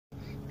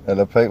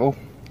Hello people,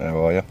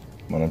 how are you?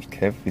 My name's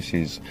Kev, this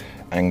is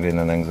Angling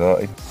and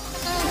Anxiety. The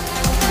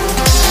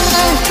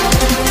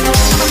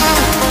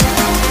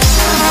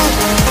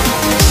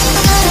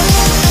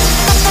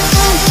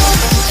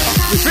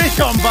fish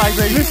on,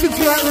 baby! Listen to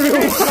that reel!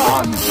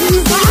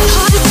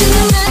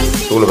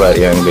 It's all about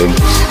the angling,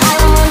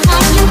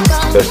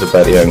 just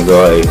about the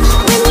anxiety.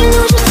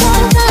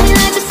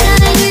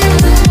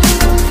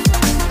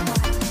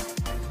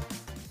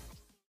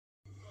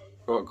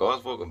 Right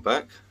guys, welcome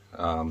back.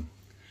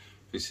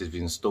 This is the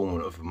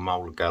instalment of the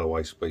Mull of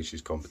Galloway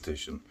species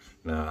competition.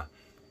 Now,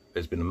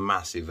 there's been a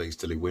massive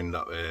easterly wind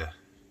up there.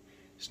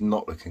 It's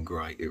not looking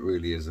great, it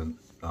really isn't.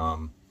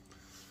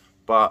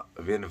 But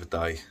at the end of the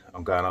day,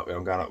 I'm going up there.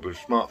 I'm going up with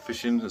Smart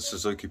Fishing and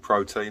Suzuki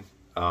Pro Team.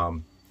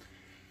 Tim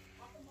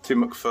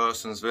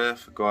McPherson's there,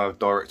 the guy,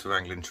 Director of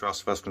Angling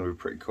Trust. That's going to be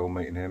pretty cool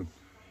meeting him.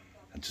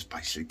 And just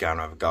basically going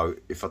to have a go.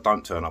 If I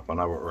don't turn up, I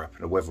know what will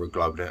happen. The weather will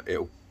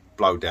it'll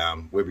blow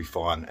down, we'll be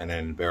fine, and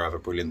then they'll have a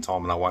brilliant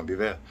time and I won't be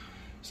there.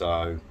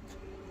 So,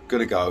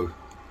 gonna go.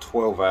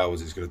 12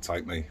 hours it's going to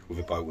take me with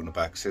a boat on the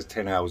back. It says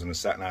 10 hours in the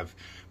sat nav,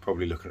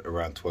 probably looking at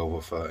around 12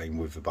 or 13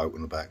 with the boat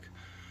on the back.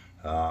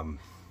 I'm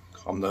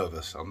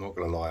nervous, I'm not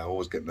going to lie. I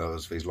always get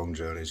nervous for these long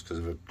journeys because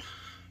of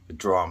the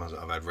dramas that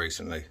I've had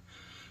recently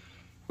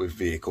with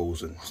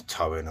vehicles and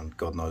towing and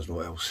God knows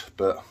what else.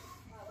 But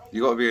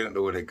you got to be in it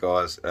with it,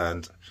 guys,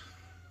 and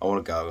I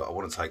want to go. I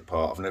want to take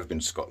part. I've never been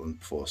to Scotland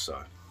before,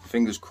 so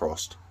fingers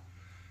crossed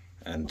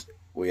and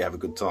we have a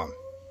good time,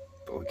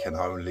 but we can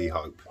only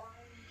hope.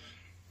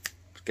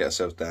 Get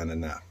ourselves down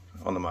in there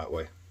on the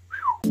motorway.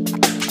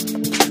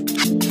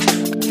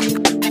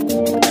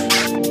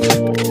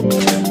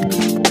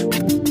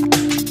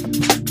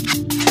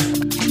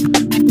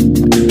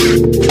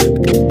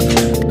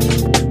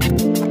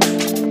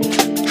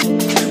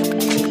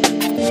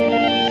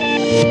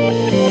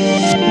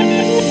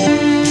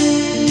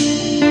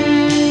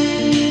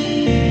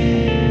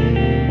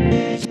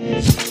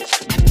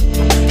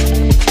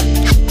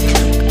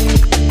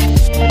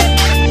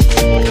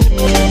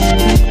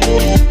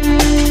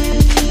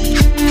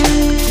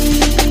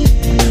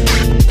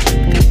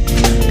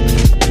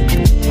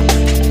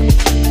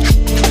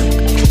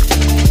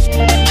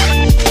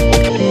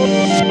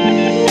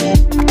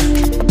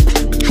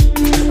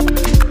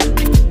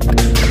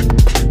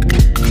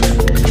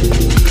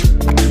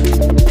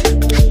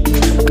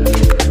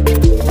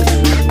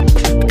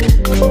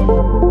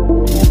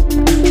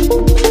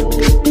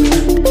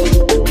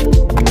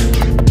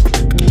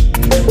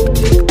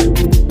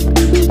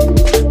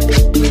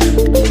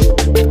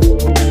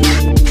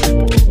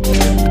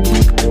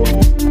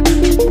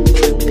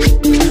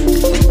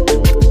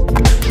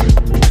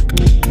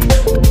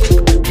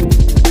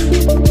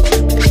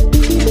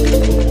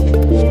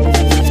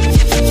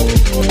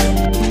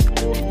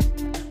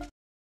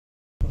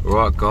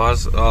 Right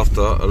guys,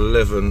 after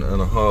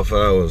 11.5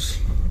 hours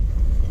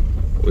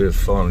we have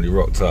finally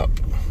rocked up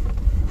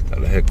at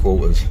the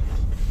headquarters.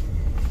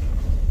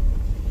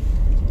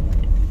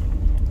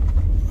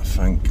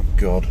 Thank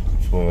God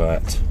for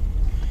that.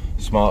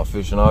 Smart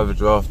Fishing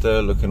overdraft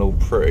there, looking all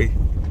pretty.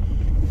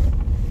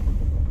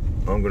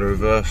 I'm going to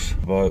reverse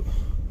the boat.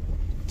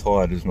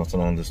 Tired is not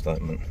an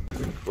understatement.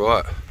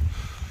 Right,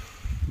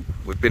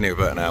 we've been here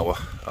about an hour.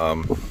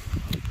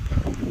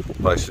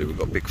 Basically we've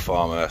got a big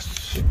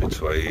farmhouse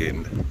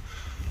between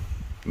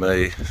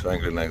me,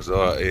 Angling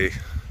Anxiety.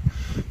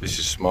 This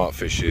is Smart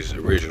Fish's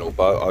original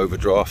boat,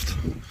 overdraft.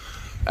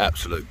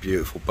 Absolute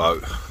beautiful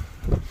boat.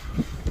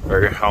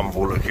 Very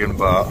humble looking,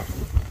 but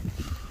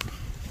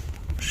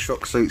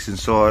shock seats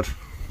inside.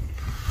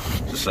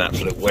 Just an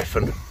absolute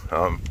weapon.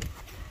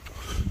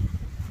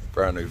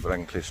 Brand new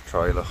Vigilants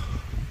trailer.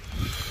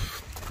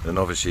 And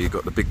obviously you've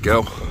got the big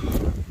girl,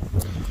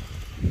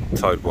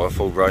 towed by a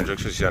full Ranger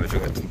because it's the only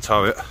thing that can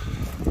tow it.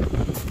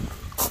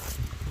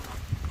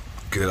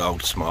 Good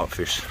old Smart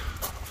Fish.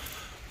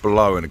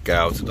 Blowing a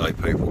gale today,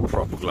 people.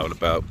 Proper glowing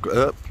about.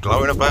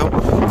 Glowing about?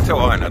 Till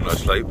I ain't had no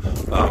sleep.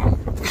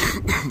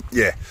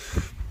 Yeah,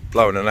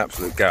 blowing an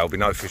absolute gale. Be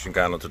no fishing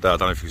going on today. I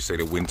don't know if you see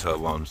the wind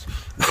turbines.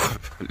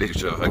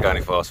 Literally, if they go any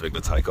faster, they're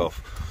going to take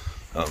off.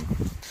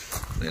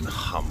 Then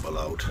humble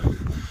old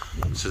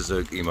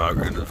Suzuki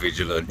motor and the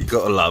Vigilant. You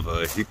gotta love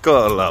her. You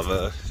gotta love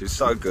her. She's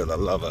so good. I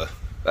love her.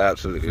 I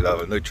absolutely love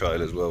her. New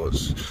trailer as well.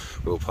 It's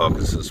Will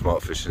Parkinson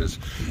Smart Fishing has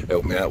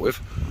helped me out with.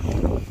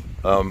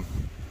 A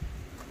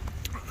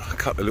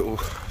couple of little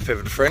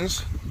feathered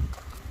friends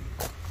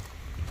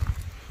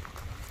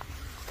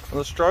on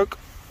the stroke.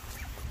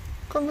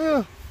 Come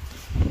here.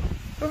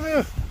 Come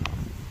here.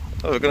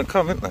 Oh, they're going to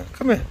come, aren't they?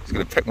 Come here. He's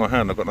going to peck my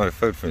hand. I've got no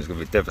food for him. He's going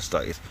to be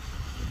devastated.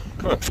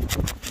 Come on.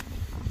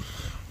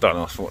 Don't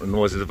ask what the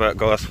noise is about,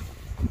 guys.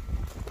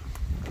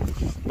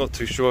 Not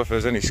too sure if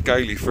there's any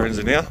scaly friends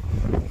in here.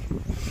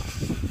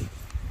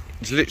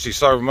 It's literally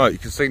so remote. You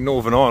can see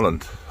Northern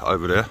Ireland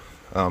over there.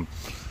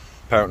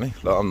 Apparently,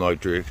 like, I'm no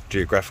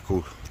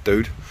geographical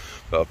dude,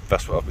 but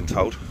that's what I've been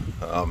told.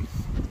 But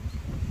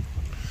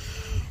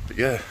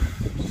yeah,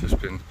 it's just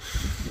been.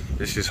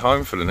 This is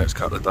home for the next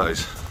couple of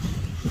days.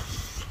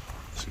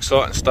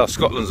 exciting stuff.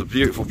 Scotland's a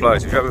beautiful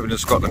place. If you've ever been to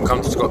Scotland,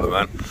 come to Scotland,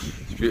 man.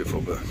 It's beautiful,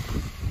 but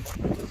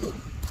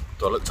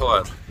do I look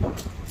tired?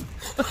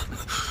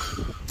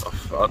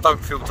 I don't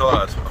feel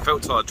tired. I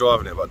felt tired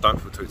driving it, but I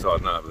don't feel too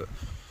tired now. But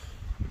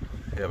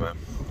yeah, man,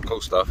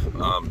 cool stuff.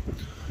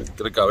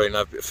 Gonna go in,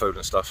 have a bit of food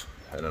and stuff,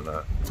 and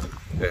then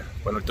yeah,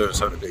 when I'm doing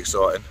something a bit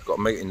exciting, got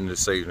a meeting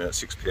this evening at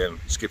 6 PM,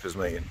 skippers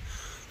meeting.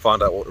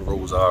 Find out what the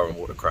rules are and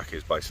what the crack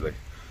is, basically.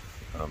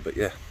 But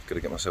yeah,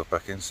 gonna get myself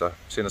back in. So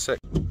see you in a sec.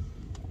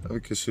 I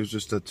think she's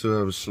just had 2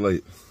 hours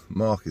sleep.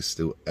 Mark is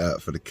still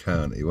out for the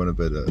count. He went to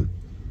bed at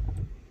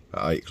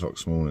 8 o'clock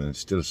this morning and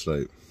still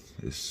asleep.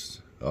 It's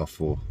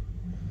 4:30.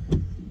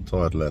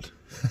 Tired lad.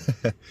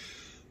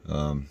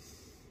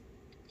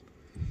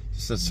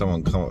 Just had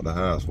someone come up to the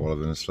house while I've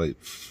been asleep,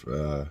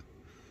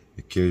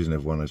 accusing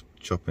everyone of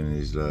chopping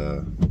his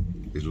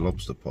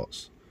lobster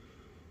pots.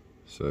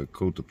 So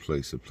called the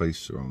police. The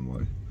police are on the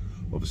way.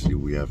 Obviously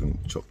we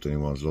haven't chopped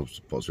anyone's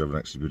lobster pots. We haven't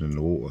actually been in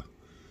the water.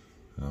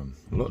 A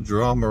lot of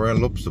drama around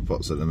lobster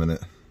pots at the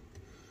minute.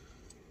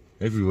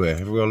 Everywhere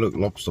I look,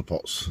 lobster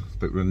pots.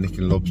 People are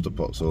nicking lobster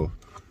pots or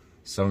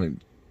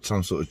something.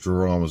 Some sort of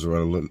dramas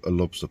around a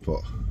lobster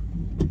pot.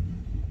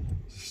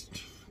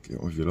 Just get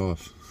on with your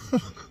life.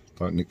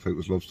 Don't nick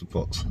people's lobster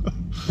pots. But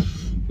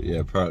yeah,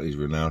 apparently he's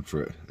renowned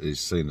for it. He's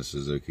seen the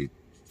Suzuki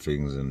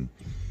things and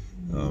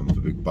the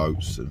big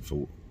boats and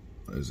thought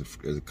there's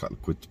a couple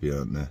of quid to be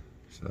earned there.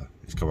 So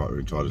he's come out here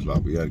and tried his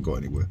luck, but he ain't got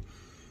anywhere.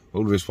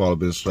 All of this while I've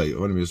been asleep.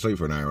 I've only been asleep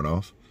for an hour and a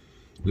half.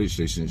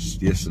 Literally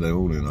since yesterday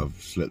morning I've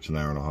slept an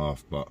hour and a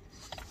half, but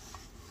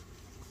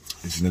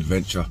it's an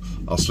adventure.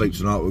 I'll sleep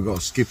tonight. We've got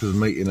a skippers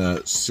meeting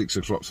at 6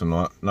 o'clock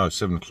tonight. No,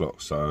 7 o'clock,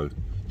 so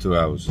 2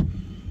 hours.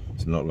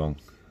 It's not long.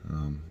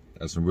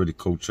 Had some really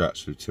cool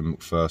chats with Tim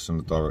McPherson,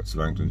 the director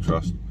of Anglian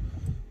Trust.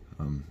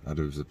 Had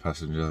him as a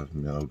passenger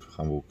in the old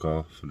humble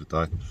car for the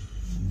day.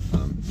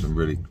 Some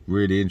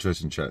really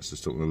interesting chats.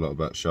 Just talking a lot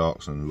about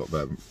sharks and a lot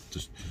about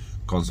just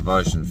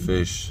conservation,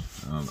 fish,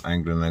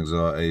 angling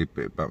anxiety, a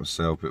bit about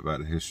myself, a bit about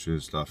the history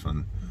and stuff,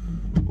 and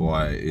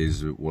why it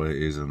is what it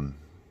is, and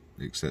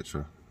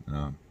etc.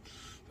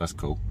 That's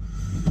cool.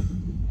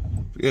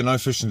 But yeah, no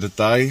fishing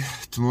today.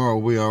 Tomorrow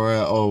we are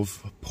out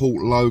of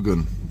Port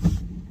Logan.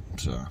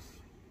 So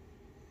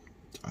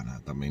I don't know,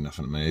 that don't mean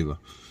nothing to me either.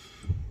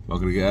 I'm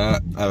gonna get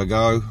out, have a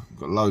go.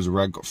 Got loads of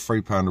rag, got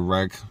 3 pound of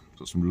rag,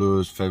 got some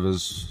lures,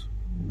 feathers,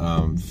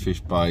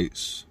 fish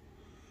baits.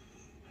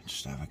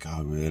 Just have a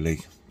go,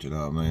 really. Do you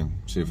know what I mean?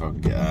 See if I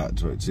can get out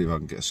to it, see if I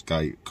can get a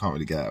skate. Can't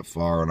really get out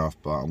far enough,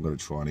 but I'm gonna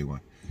try anyway.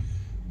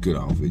 Good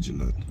old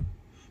Vigilant.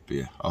 But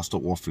yeah, I'll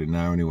stop waffling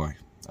now anyway.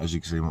 As you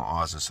can see, my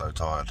eyes are so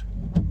tired.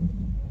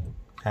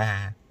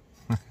 Yeah.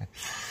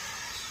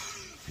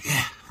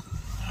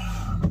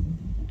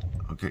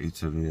 I'll get you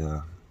to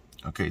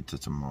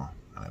tomorrow,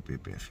 and that'll be a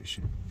bit of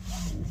fishing.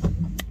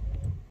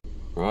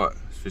 Right,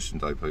 it's fishing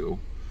day, people.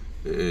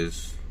 It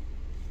is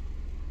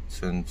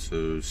 10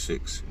 to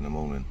 6 in the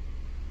morning.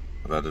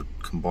 I've had a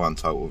combined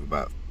total of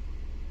about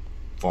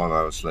 5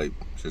 hours sleep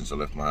since I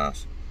left my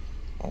house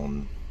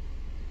on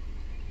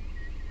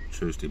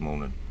Tuesday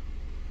morning.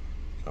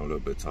 So I'm a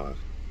little bit tired,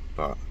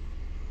 but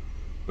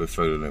we're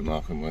feeling it,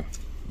 Mark, aren't we?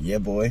 Yeah,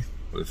 boy.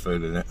 We're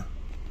feeling it.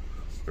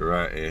 We're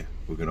out here.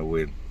 We're gonna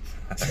win.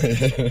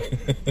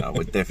 No,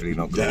 we're definitely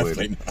not gonna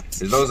win.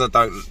 As long as I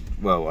don't,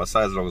 well, I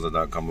say as long as I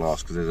don't come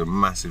last, because there's a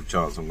massive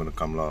chance I'm gonna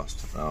come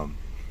last.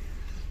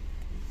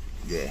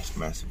 Yeah,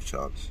 massive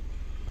chance.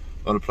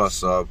 On the plus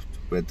side,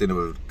 we had dinner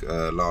with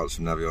Lance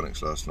from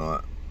Navionics last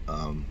night.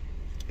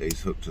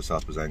 He's hooked us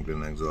up as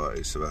angling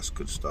anxiety, so that's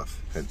good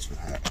stuff. Hence the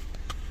hat.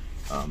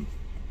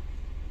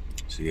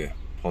 So yeah,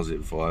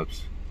 positive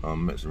vibes.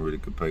 Met some really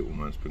good people,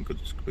 man. It's been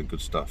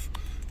good stuff.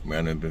 We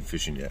haven't been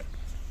fishing yet.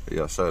 But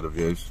yeah, I'll show you the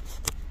views.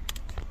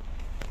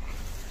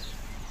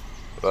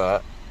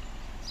 That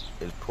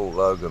is Port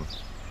Logan,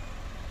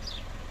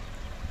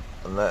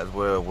 and that is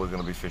where we're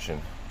going to be fishing.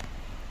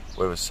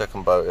 We have a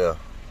second boat here.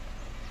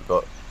 We've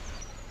got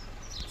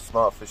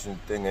smart fishing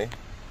dinghy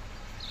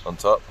on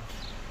top.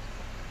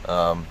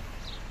 So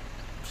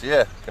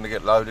yeah, gonna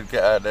get loaded,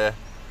 get out there,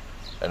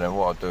 and then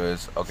what I'll do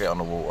is I'll get on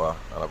the water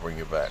and I'll bring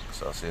you back.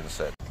 So I'll see you in a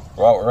sec.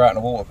 Right, we're out in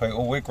the water,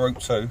 people. We're group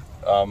 2.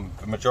 The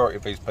majority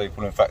of these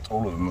people, in fact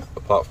all of them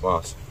apart from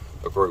us,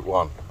 are group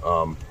 1.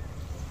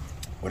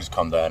 We just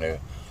come down here,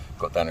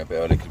 got down here a bit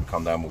early because we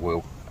come down with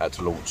Will. Had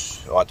to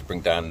launch, I had to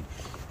bring down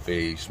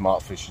the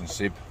smart fishing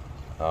sib,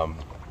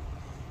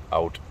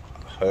 old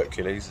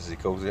Hercules as he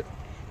calls it.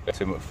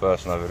 Tim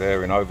McPherson over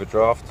there in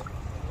overdraft.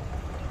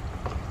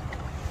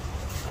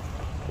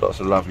 Lots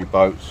of lovely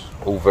boats,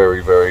 all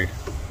very, very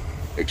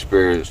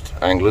experienced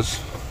anglers,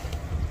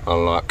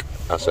 unlike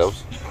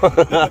ourselves.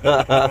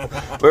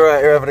 We're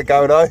out here having a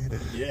go though.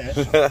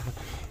 Yeah.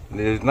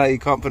 No, you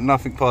can't put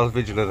nothing past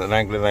Vigilant and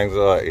angling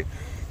anxiety.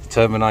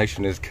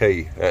 Determination is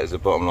key, that is the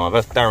bottom line.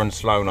 That's Darren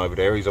Sloan over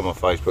there, he's on my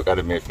Facebook,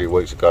 added me a few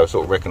weeks ago.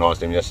 Sort of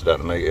recognised him yesterday at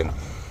the meeting,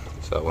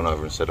 so I went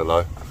over and said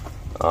hello.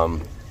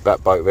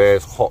 That boat there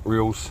is Hot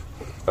Reels.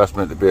 That's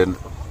meant to be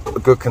a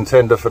good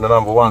contender for the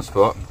 #1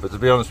 spot, but to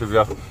be honest with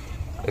you,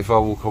 if I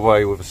walk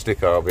away with a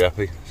sticker, I'll be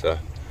happy. So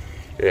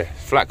yeah,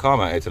 flat calm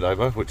out here today,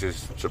 both, which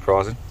is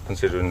surprising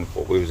considering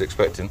what we was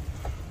expecting.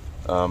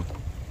 I'm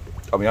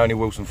the only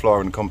Wilson flyer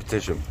in the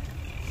competition.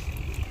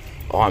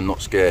 I'm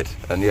not scared,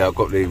 and yeah, I've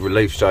got the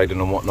relief shading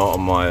and whatnot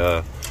on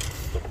my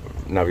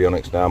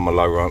navionics now, my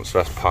low runs, so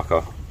that's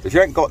pucker. If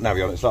you ain't got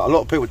navionics, like a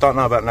lot of people don't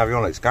know about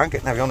navionics, go and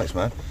get navionics,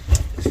 man.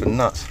 It's for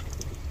nuts,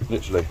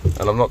 literally.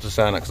 And I'm not just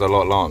saying that because I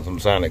like lance, I'm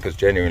saying it because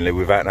genuinely,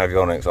 without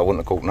navionics, I wouldn't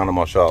have caught none of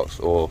my sharks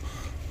or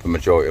the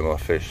majority of my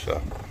fish.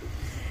 So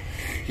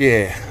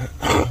yeah,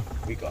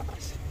 we got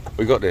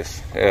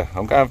this. Yeah,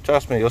 I'm going,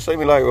 trust me, you'll see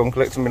me later on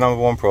collecting my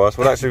 #1 prize.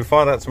 We'll actually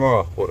find out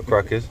tomorrow what the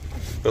crack is.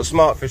 Got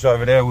smart fish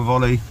over there with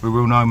Ollie, the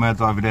real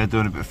nomads over there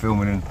doing a bit of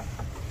filming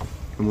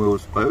in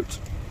Will's boat.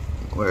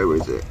 Where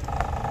is it?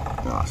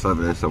 Oh, it's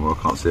over there somewhere, I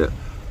can't see it.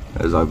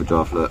 There's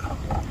overdraft, look.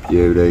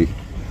 Beauty.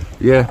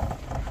 Yeah.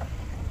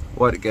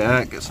 Way to get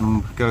out,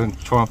 go and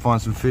try and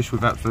find some fish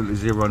with absolutely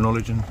zero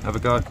knowledge and have a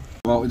go.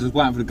 Well, we're just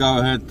waiting for the go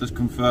ahead, just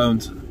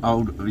confirmed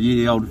old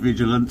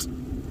Vigilant.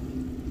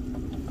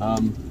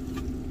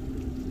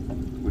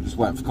 We're just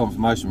waiting for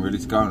confirmation really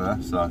to go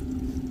there, so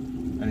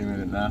any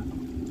minute now.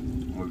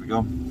 We'll be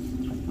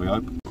gone, we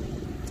hope.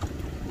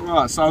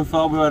 Right, so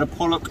far we've had a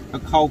pollock, a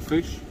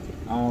coalfish.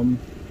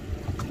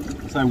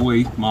 Say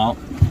we, Mark.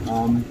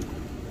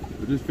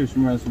 We're just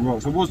fishing around some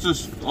rocks. I was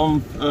just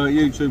on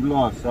YouTube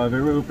live, so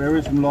there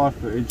is some live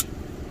footage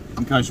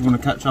in case you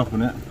want to catch up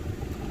on it.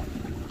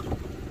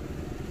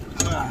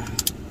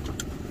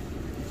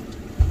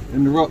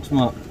 In the rocks,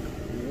 Mark.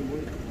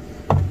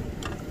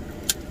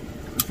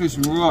 We're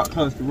fishing right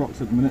close to rocks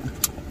at the minute.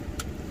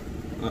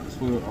 That's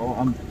where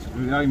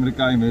the aim of the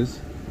game is.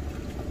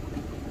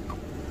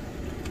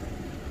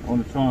 I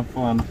want to try and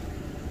find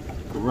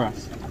the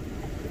wrasse.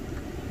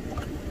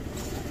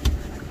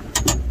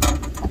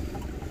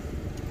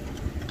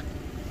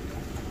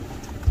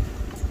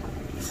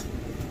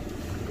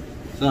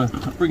 So,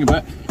 I'll bring it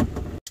back.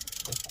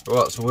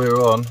 Right, so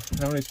we're on,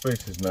 how many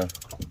species now?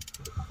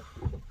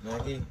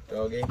 Maggie,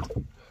 doggy,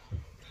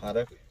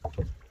 haddock,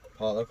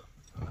 pollock,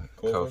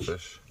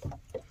 coalfish,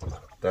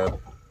 dab,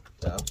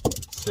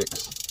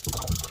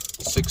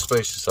 6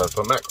 species so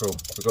far. Mackerel,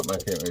 we've got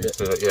mackerel,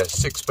 yeah,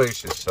 6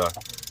 species, so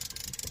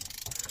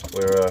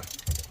we're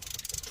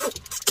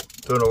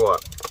doing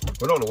alright.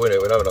 We're not going to win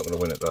it, we know we're not going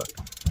to win it though.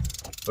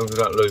 As long as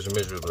we don't lose them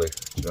miserably,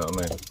 do you know what I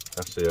mean?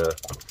 That's the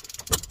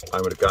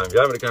aim of the game. The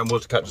aim of the game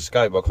was to catch a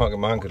skate, but I can't get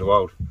my anchor to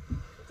hold,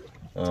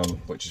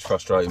 which is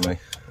frustrating me.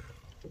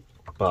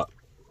 But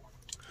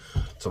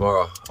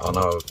tomorrow, I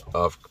know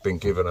I've been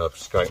given a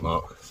skate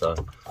mark, so,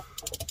 and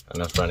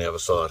that's around the other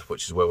side,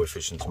 which is where we're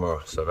fishing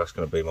tomorrow. So that's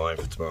going to be my aim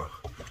for tomorrow.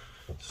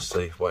 Just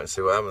wait and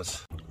see what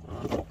happens.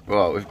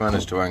 Right, we've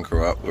managed to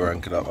anchor up. We're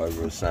anchored up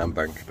over a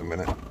sandbank at the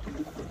minute.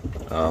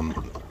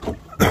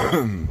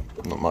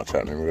 Not much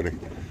happening really.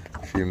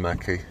 A few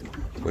mackie.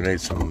 We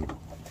need some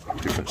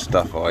different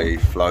stuff, i.e.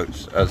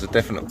 floats. There's a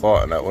definite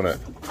bite on that, wasn't it?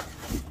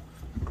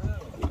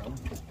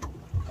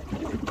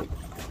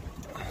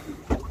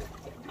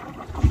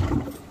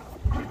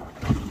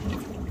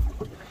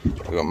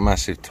 We've got a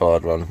massive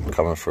tide run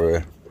coming through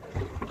here.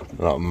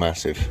 Like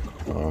massive.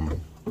 You'll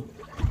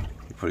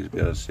probably be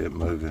able to see it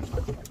moving.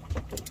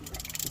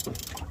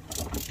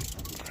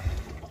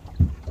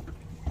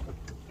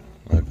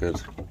 No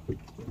good.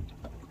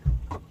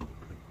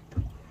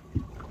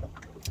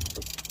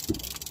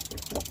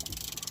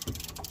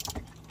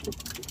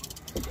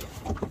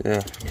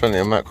 Yeah, plenty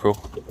of mackerel.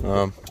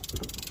 A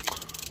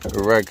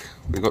rag,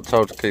 we got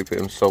told to keep it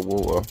in salt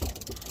water.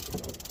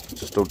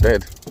 It's still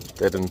dead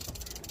and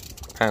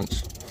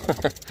pants.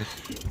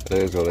 It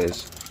is what it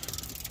is.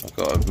 I've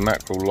got a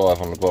mackerel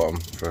live on the bottom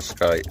for a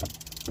skate.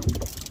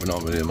 We're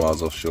not a million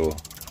miles offshore.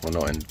 We're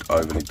not in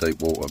overly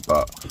deep water,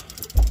 but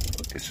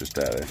it's just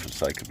out there for the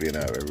sake of being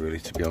out there, really,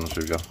 to be honest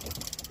with you.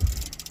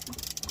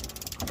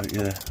 But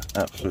yeah,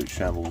 absolute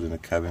shambles in the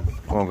cabin.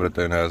 What I'm going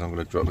to do now is I'm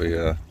going to drop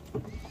a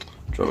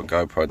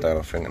GoPro down,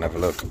 I think, and have a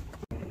look.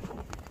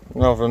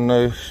 Another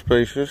new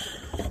species,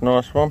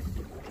 nice one.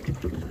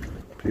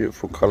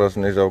 Beautiful colours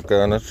in these old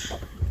gurnards.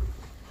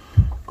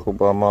 Caught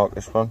by Mark,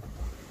 this one.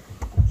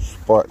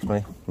 Spiked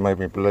me, made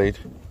me bleed.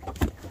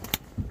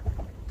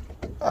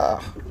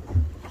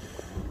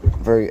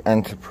 Very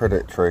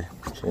anti-predatory,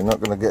 so you're not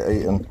going to get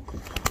eaten.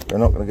 They're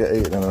not going to get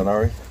eaten in a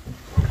hurry.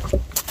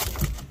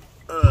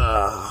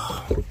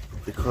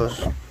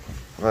 Because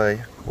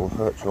they will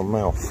hurt your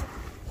mouth.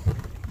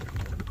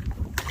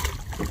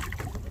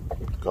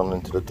 Gone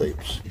into the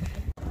deeps.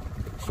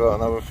 So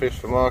another fish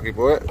for Marky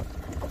boy.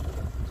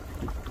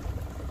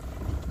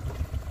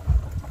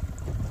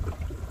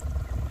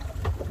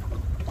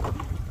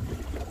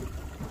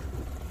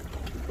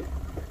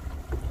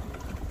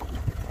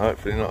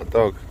 Hopefully not a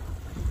dog.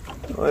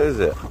 What is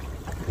it?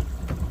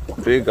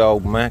 Big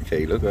old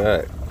mackie, look at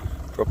that.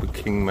 Proper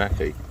king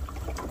mackie.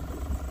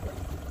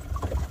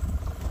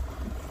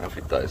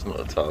 Happy day, it's not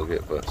a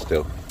target, but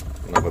still,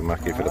 another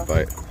mackie for the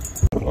bait.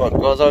 Right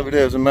guys, over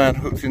there's a man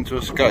hooked into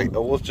a skate. I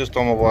was just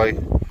on my way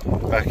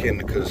back in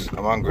because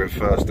I'm hungry and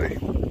thirsty.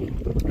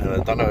 And I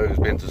don't know who's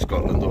been to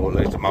Scotland, or at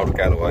least to Mull of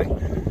Galloway.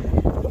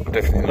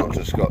 Definitely not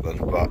to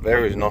Scotland, but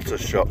there is not a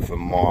shop for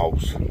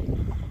miles.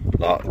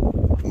 Like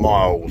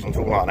miles, I'm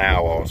talking like an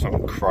hour or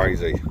something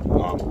crazy.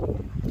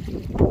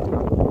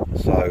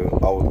 So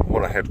I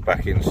want to head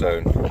back in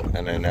soon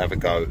and then have a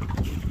go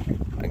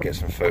and get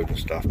some food and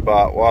stuff.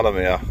 But while I'm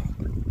here,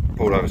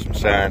 pulled over some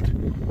sand.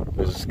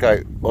 There's a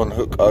skate on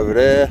hook over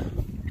there.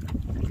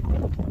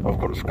 I've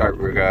got the skate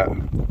rig out.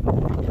 I'm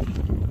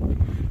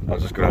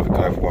just going to have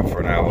a go for one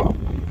for an hour.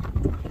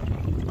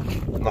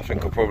 Nothing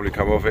could probably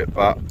come of it,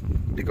 but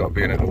you've got to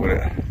be in it to win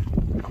it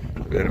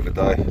at the end of the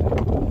day.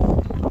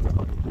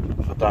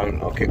 If I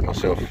don't, I'll kick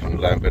myself and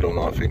lay in bed all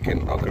night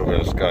thinking I could have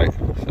had a skate.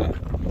 So,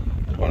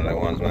 it's one of them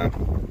ones, man.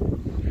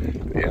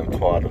 But yeah, I'm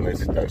tired. I need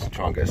to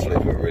try and get sleep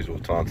at a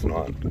reasonable time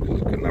tonight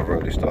because I couldn't have a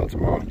early start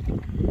tomorrow.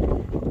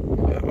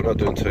 But we're not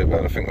doing too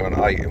bad. I think we're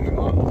on 8 and we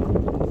might.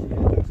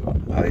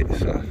 8,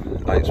 so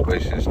 8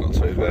 species, not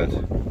too bad.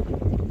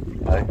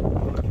 Hey,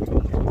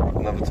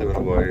 another 2 in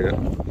a way, yeah.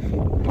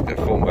 We'll get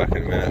form back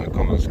in a minute in a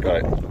common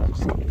skate.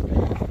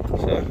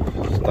 So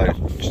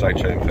stay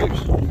tuned,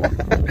 peeps.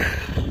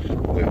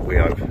 we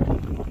hope.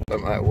 No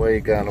matter where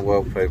you go in the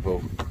world,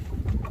 people,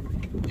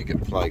 you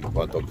get plagued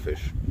by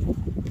dogfish.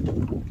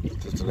 It's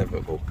just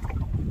inevitable.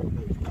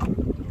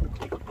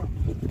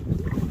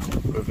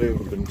 We've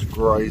even been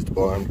grazed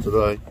by them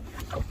today,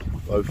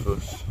 both of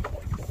us.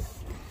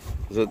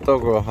 Is it a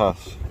dog or a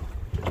huss?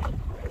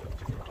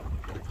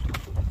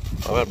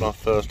 I've had my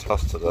first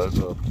huss today as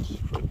well. It's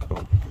pretty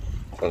cool.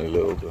 It's only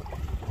little, but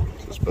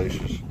it's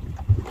suspicious.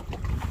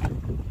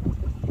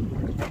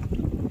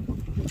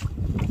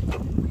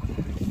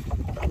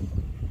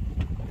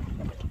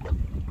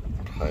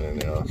 Pain in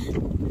the arse.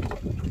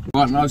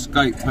 Right, no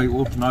skate,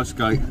 people, no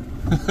skate.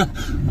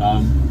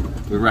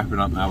 We're wrapping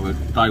up now. We're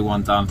day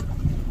 1 done.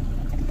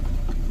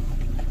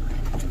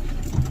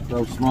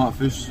 Old smart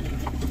fish.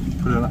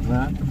 Put it up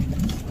there.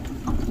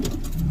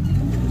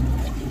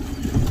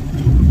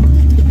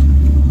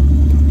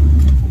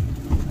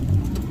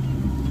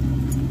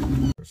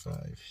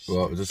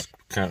 Right, we're just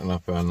counting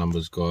up our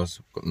numbers, guys.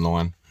 We've got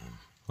 9.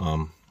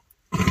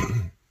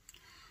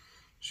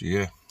 So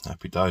yeah,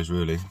 happy days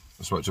really.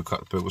 I spoke to a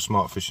couple of people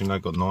smart fishing, they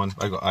got 9,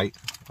 they got 8.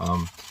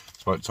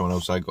 Spoke to someone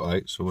else, they got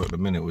 8, so at the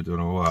minute we're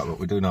doing alright, but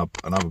we do know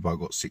another boat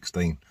got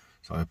 16,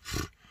 so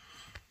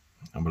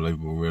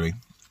unbelievable really.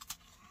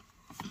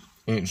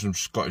 Eating some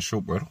Scottish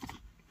shortbread,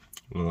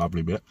 a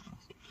lovely bit.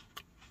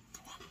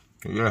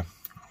 But yeah,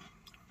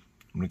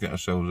 I'm gonna get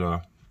ourselves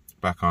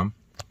back home,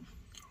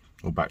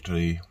 or back to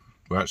the,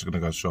 we're actually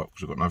gonna go shop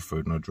because we've got no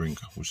food, no drink.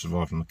 We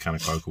survived on a can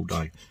of Coke all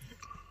day.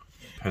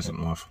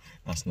 Peasant life.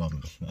 That's not a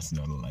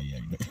lay,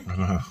 I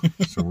know,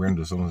 it's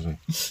horrendous, honestly.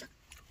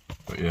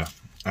 But yeah,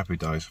 happy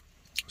days.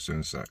 See you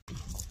in a sec.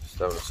 Just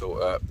having a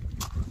sort out.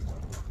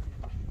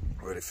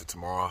 Ready for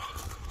tomorrow.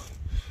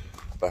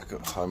 Back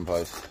at home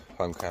base,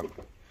 home camp.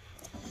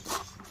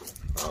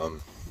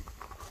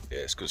 Yeah,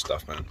 it's good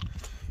stuff, man.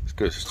 It's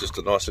good. It's just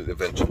a nice little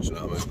adventure, you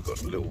know what I mean? We've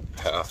got a little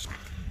house.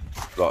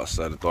 Like I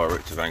say, the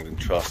director of Angling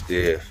Trust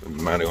here,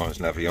 Manionics,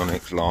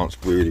 Navionics, Lance,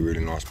 really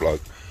nice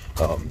bloke.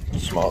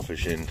 Smart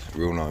fishing,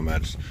 real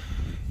nomads,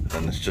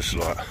 and it's just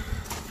like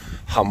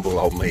humble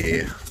old me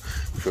here.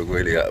 I feel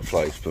really out of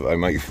place, but they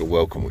make you feel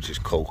welcome, which is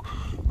cool.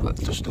 But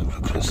just don't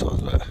look at the size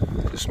of that.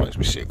 It just makes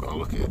me sick when I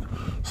look at it.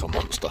 It's a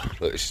monster.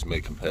 Look, this is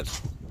me compared.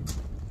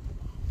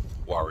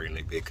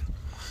 Worryingly big.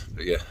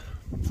 But yeah,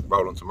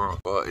 roll on tomorrow.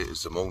 But it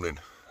is the morning,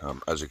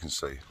 as you can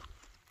see.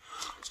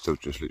 Still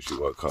just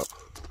literally woke up.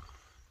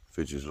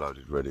 Fridge is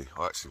loaded, ready.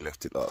 I actually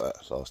left it like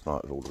that last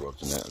night with all the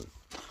rods in it.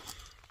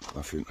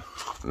 Nothing.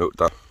 Little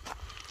duck.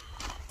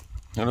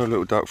 Hello,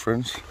 little duck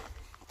friends.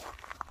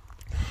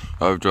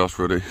 Overdraft's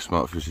ready.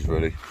 Smart fish is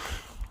ready.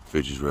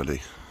 Fridge is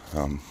ready.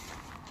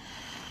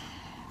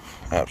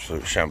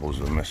 Absolute shambles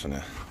of a mess in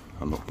there.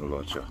 I'm not gonna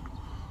lie to you.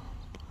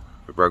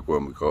 The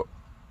ragworm we got,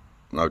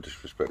 no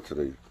disrespect to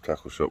the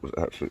tackle shop, was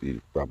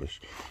absolutely rubbish.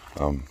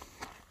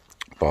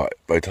 But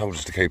they told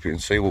us to keep it in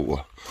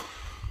seawater.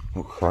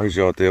 What a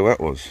crazy idea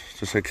that was.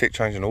 Just they keep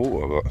changing the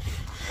water, but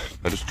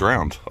they just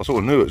drowned. I sort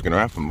of knew it was going to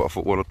happen, but I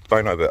thought, well,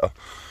 they know better.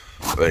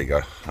 But there you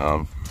go.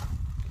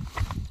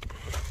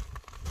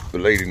 The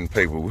leading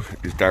people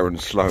is Darren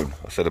Sloan.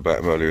 I said about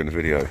him earlier in the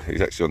video. He's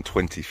actually on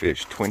 20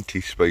 fish,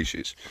 20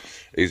 species.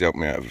 He's helped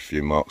me out with a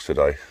few marks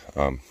today.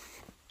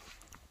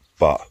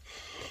 But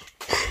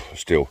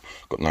still,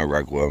 got no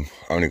ragworm.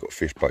 Only got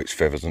fish baits,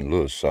 feathers and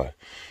lures. So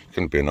it's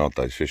going to be an hard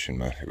day's fishing,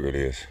 man. It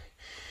really is.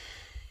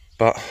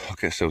 But I'll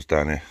get ourselves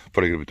down here.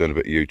 Probably going to be doing a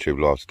bit of YouTube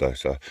live today.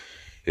 So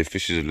if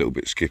this is a little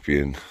bit skippy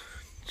and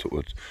sort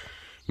of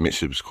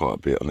misses quite a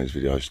bit on these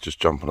videos, just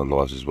jump on the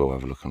lives as well,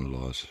 have a look on the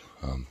lives.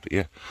 But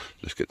yeah,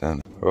 let's get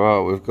down there. Right,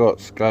 we've got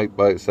skate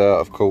baits out.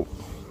 I've caught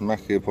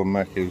mackie upon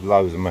mackie,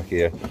 loads of mackie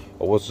here.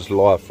 I was just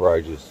live for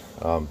ages.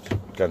 Go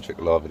and check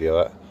the live video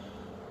out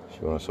if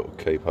you want to sort of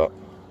keep up.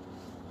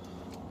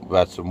 We've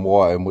had some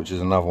whiting, which is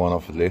another one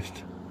off the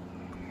list.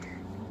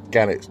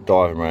 Gannets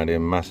diving around here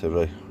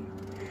massively.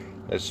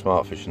 There's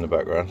smart fish in the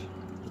background.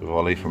 With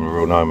Ollie from the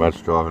Real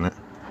Nomads driving it.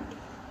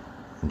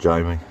 And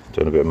Jamie,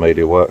 doing a bit of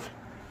media work.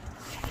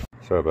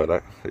 Sorry about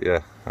that, but yeah,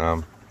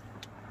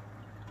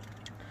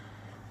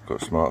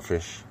 got smart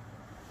fish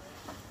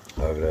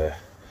over there.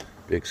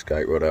 Big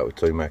skate rod out with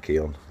 2 mackie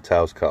on,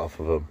 tails cut off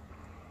of them.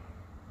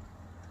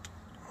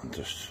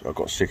 I've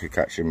got sick of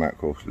catching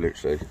mackerel,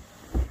 literally.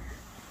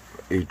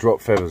 You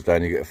drop feathers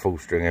down, you get a full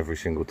string every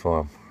single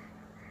time.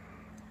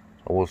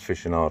 I was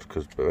fishing hard,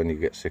 but then you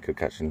get sick of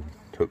catching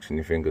hooks in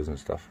your fingers and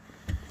stuff.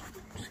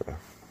 So,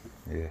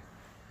 yeah.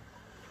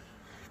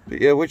 But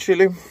yeah, we're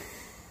chilling.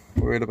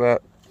 We're in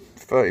about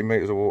 30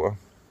 metres of water.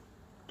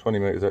 20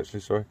 metres actually,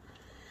 sorry.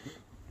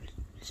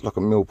 It's like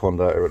a mill pond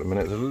out here at the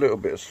minute. There's a little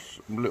bit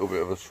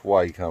of a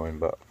sway coming,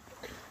 but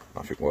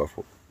nothing worth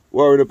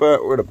worried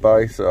about. We're at a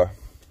bay, so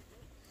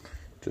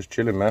just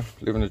chilling, man.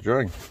 Living the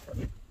dream.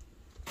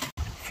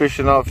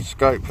 Fishing up for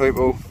skate,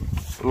 people.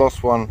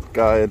 Lost one,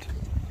 gutted.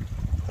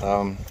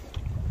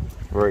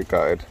 Very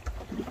gutted.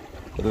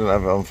 I didn't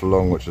have it on for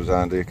long, which was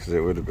handy because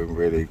it would have been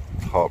really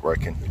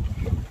heartbreaking.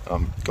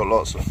 Got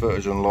lots of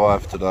footage on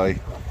live today.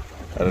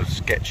 Had a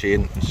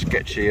sketchy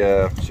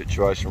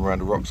situation around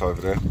the rocks over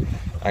there.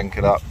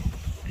 Anchored up,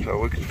 so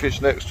we could fish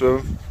next to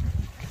him.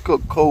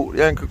 Got caught.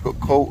 The anchor got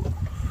caught.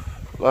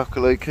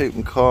 Luckily,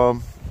 keeping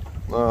calm.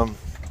 With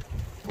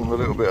a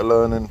little bit of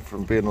learning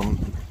from being on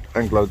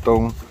Anglo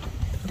Dawn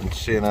and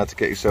seeing how to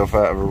get yourself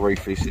out of a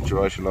reefy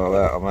situation like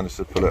that, I managed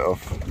to pull it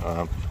off.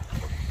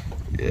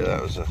 Yeah,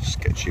 that was a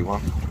sketchy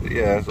one. But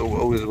yeah,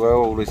 all is well,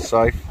 all is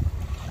safe.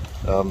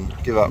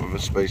 Give up with a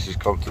species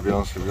comp, to be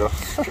honest with you.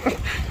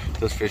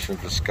 Just fishing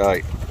for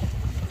skate.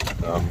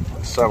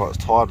 There's so much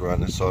tide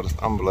around this side, it's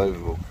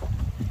unbelievable.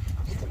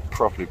 It's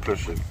properly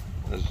pushing.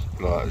 It's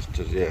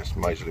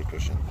majorly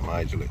pushing,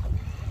 majorly.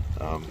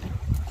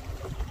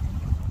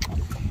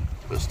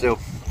 But still,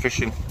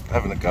 fishing,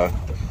 having a go.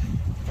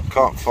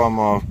 Can't find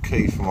my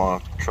key for my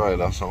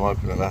trailer, so I'm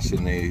hoping that that's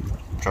in the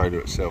trailer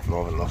itself and I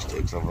haven't lost it,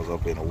 because otherwise I'll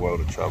be in a world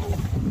of trouble.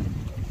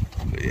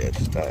 But yeah,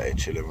 just out here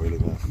chilling, really,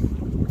 man.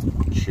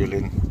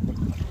 Chilling.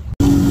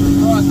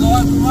 Right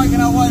guys, we're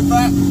making our way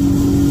back.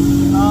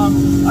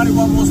 Only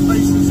one more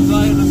species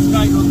today and the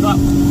skate rod's up.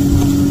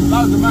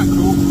 Loads of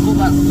mackerel, got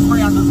about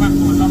 300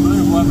 mackerel, it's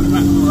unbelievable how many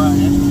mackerel are out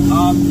here.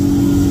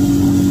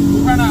 We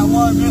ran out of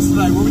worm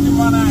yesterday, well we didn't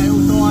run out, it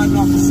all died,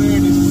 like I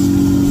said, it's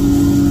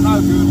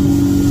no good.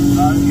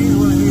 So it is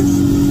what it is,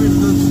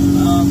 business.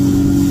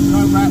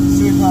 Go back,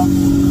 see if I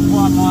can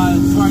find my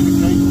trailer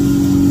key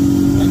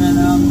and then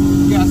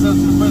get ourselves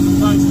to the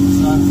presentation,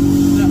 so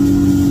yeah,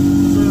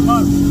 see you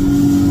tomorrow.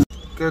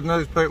 Good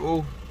news,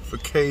 people, the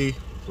key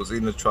was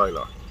in the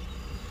trailer.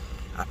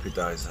 Happy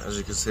days. As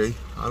you can see,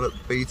 I look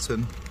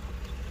beaten.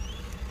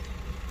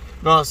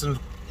 Nice and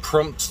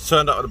prompt,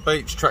 turned up at the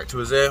beach, tractor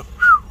was there,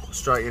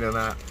 straight in and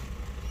out.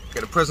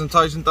 Get the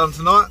presentation done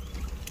tonight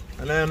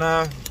and then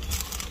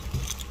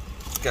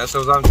get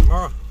ourselves home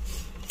tomorrow.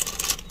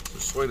 It's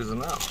as sweet as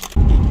an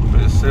apple.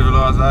 Bit of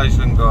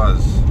civilization,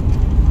 guys.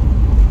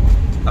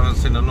 Haven't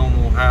seen a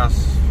normal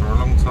house for a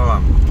long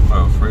time.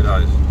 Well, 3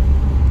 days.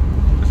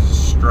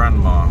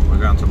 Strandmar. We're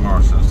going to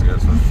Morrison's to get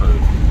some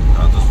food.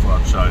 I just thought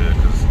I'd show you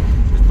because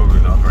it's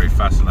probably not very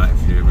fascinating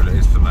for you, but it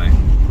is for me.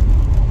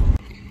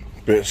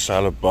 Bit of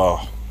salad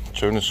bar,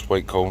 tuna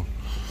sweet corn,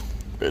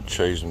 bit of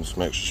cheese and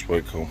some extra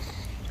sweet corn.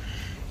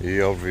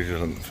 The old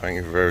Vigilant, thank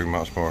you very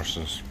much,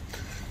 Morrison's.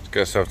 Let's get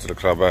ourselves to the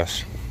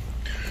clubhouse,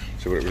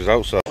 see what the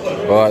results are.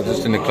 Right,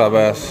 just in the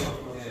clubhouse,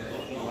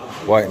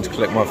 waiting to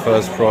collect my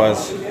first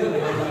prize.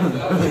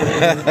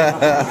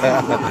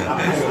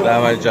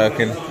 No, I'm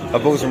joking. I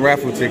bought some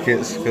raffle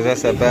tickets because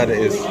that's how bad it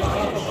is.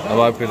 I'm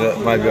hoping that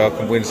maybe I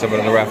can win something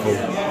on the raffle.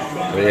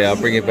 But yeah, I'll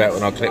bring it back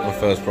when I collect my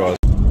first prize.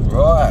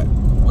 Right,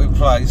 we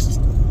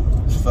placed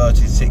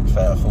 36th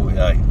out of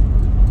 48.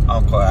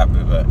 I'm quite happy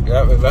with that. You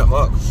happy with that,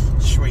 Mark?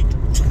 Sweet.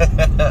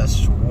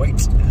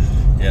 Sweet.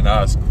 Yeah,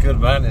 no, it's good,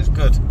 man. It's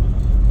good.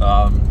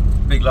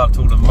 Big love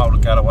to all the Mull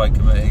of Galloway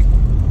committee.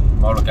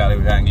 Mull of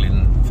Galloway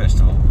Angling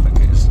Festival, I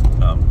think it is.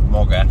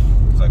 MOGAF,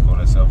 as they call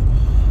themselves.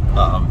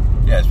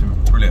 Yeah, it's been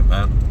brilliant,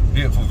 man.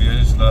 Beautiful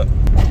views, look.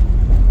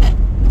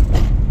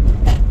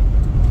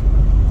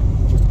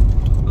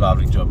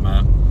 Lovely job,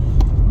 man.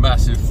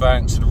 Massive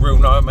thanks to the Real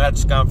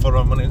Nomads. Go and follow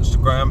them on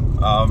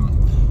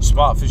Instagram.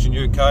 Smart Fishing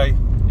UK,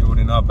 you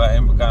already know about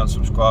him, but go and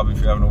subscribe if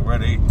you haven't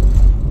already.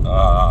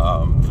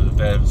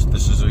 There's the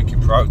Suzuki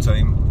Pro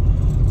team.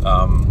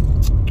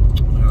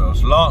 Who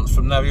else? Lance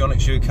from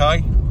Navionics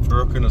UK for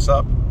hooking us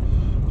up.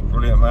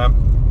 Brilliant, man.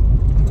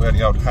 Wear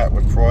the old hat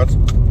with pride.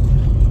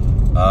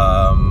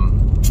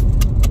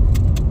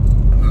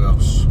 Who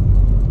else?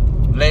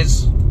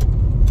 Les,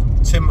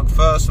 Tim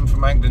McPherson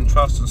from Angling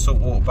Trust and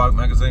Saltwater Boat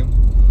Magazine.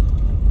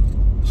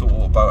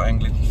 Saltwater Boat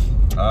Angling.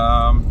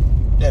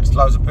 Yeah, just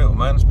loads of people,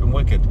 man. It's been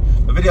wicked.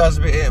 The video's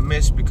a bit hit and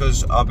miss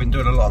because I've been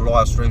doing a lot of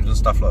live streams and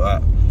stuff like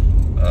that.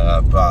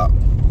 But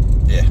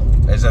yeah,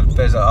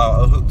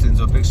 I hooked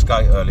into a big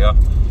skate earlier,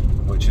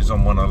 which is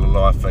on one of the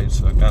live feeds,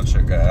 so go and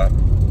check that out.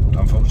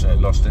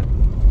 Unfortunately, lost it.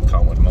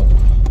 Can't win them all.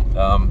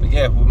 But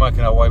yeah, we're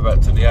making our way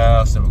back to the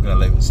house, and we're going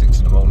to leave at 6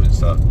 in the morning.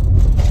 So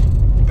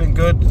been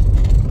good.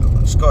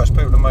 Scottish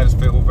people have made us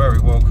feel very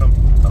welcome.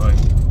 I mean,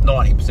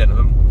 90% of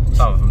them.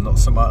 Some of them not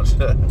so much.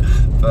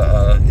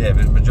 But yeah,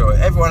 the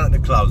majority. Everyone at the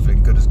club's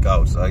been good as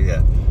gold. So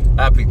yeah,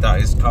 happy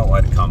days. Can't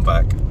wait to come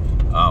back.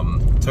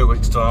 2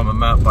 weeks time, a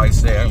Mount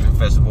Basie Angling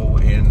Festival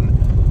in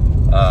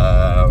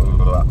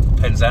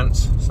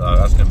Penzance. So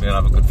that's going to be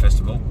another good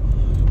festival.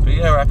 But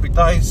yeah, happy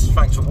days.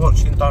 Thanks for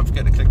watching. Don't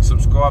forget to click the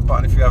subscribe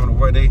button if you haven't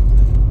already.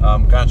 Go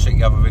and check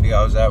the other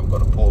videos out. We've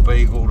got the Port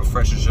Beagle, the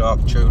Fresher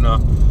Shark, Tuna.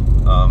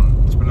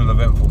 It's been an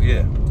eventful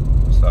year.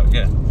 So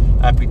yeah,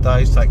 happy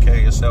days. Take care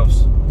of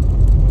yourselves.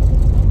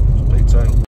 Speak soon.